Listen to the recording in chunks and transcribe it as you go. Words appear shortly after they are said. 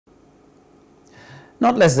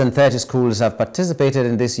Not less than 30 schools have participated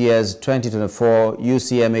in this year's 2024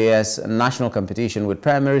 Ucmas national competition, with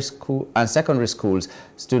primary school and secondary schools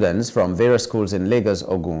students from various schools in Lagos,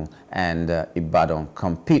 Ogun and Ibadan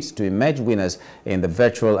compete to emerge winners in the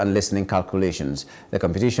virtual and listening calculations. The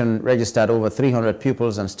competition registered over 300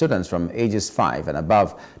 pupils and students from ages 5 and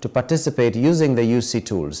above to participate using the UC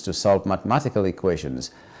tools to solve mathematical equations.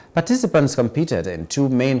 Participants competed in two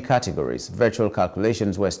main categories: virtual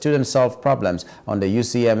calculations, where students solve problems on the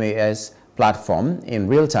Ucmas platform in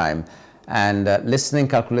real time, and listening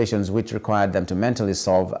calculations, which required them to mentally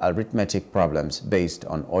solve arithmetic problems based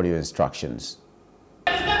on audio instructions.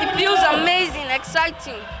 It feels amazing,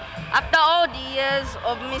 exciting. After all the years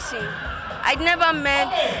of missing, I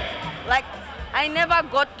never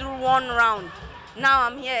got through one round. Now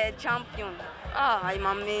I'm here, a champion. I'm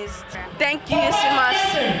amazed. Thank you,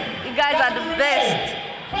 Ucmas. You guys are the best.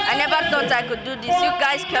 I never thought I could do this. You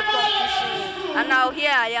guys kept on pushing me. And now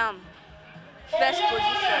here I am. First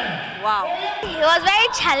position. Wow. It was very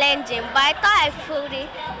challenging, but I thought I filled it.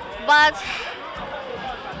 But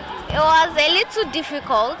it was a little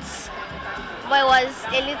difficult, but it was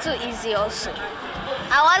a little easy also.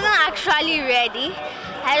 I wasn't actually ready.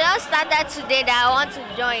 I just started today that I want to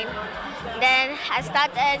join. Then I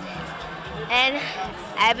started, and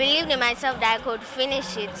I believed in myself that I could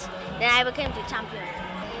finish it. Then I became the champion.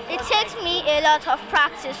 It takes me a lot of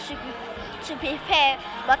practice to prepare,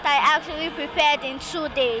 but I actually prepared in 2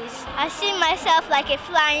 days. I see myself like a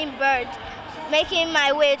flying bird, making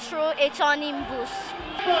my way through a turning bush.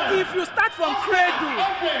 If you start from cradle,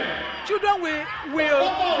 children will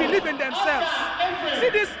believe in themselves. See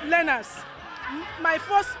these learners. My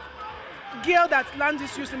first girl that landed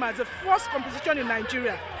this Ucmas, the first competition in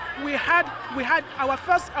Nigeria. We had our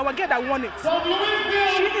girl that won it. She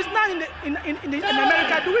is now in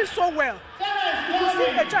America doing so well. You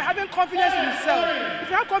see a child having confidence in himself. If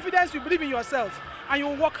you have confidence, you believe in yourself and you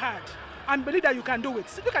work hard and believe that you can do it.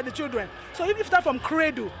 See, look at the children. So if you start from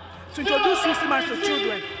cradle to introduce Ucmas to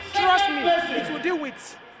children, trust me, it will deal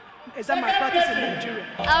with exam malpractice in Nigeria.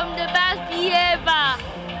 I'm the best behavior.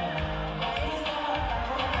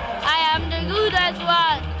 I am the goodest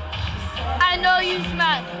one. I know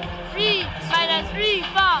Ucmas. 3 minus 3, 4.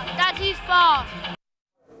 That is 4.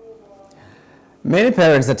 Many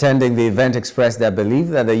parents attending the event expressed their belief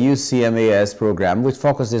that the Ucmas program, which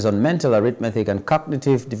focuses on mental, arithmetic and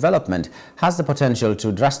cognitive development, has the potential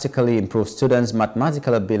to drastically improve students'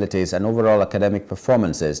 mathematical abilities and overall academic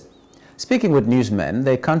performances. Speaking with newsmen,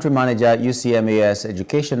 the country manager Ucmas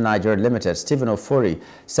Education Nigeria Limited, Stephen Ofori,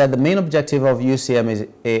 said the main objective of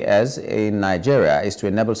Ucmas in Nigeria is to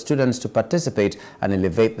enable students to participate and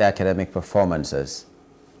elevate their academic performances.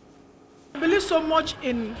 I believe so much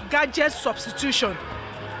in gadget substitution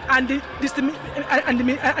and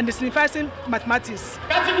demystifying mathematics.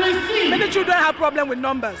 Many children have problems with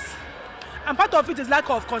numbers, and part of it is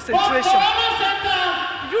lack of concentration.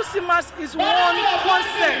 Ucmas is one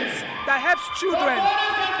concept that helps children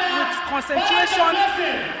with concentration,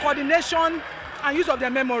 coordination, and use of their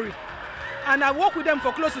memory. And I work with them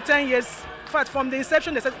for close to 10 years. In fact, from the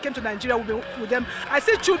inception they came to Nigeria with them, I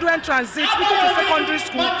see children transit into secondary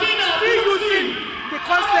school, still using the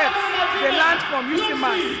concepts they learned from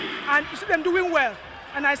Ucmas, and you see them doing well.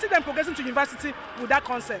 And I see them progressing to university with that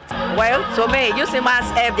concept. Well, to me,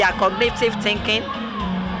 Ucmas help their cognitive thinking.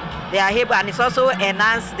 They are able, and it's also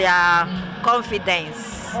enhanced their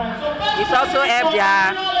confidence. It's also helped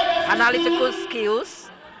their analytical skills,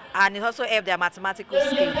 and it also helped their mathematical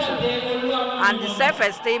skills too. And the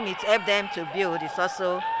self-esteem it helped them to build is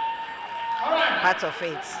also part of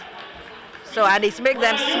it. So, and it makes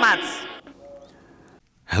them smart.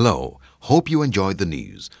 Hello, hope you enjoyed the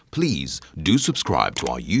news. Please do subscribe to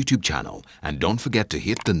our YouTube channel and don't forget to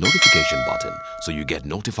hit the notification button so you get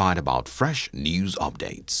notified about fresh news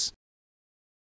updates.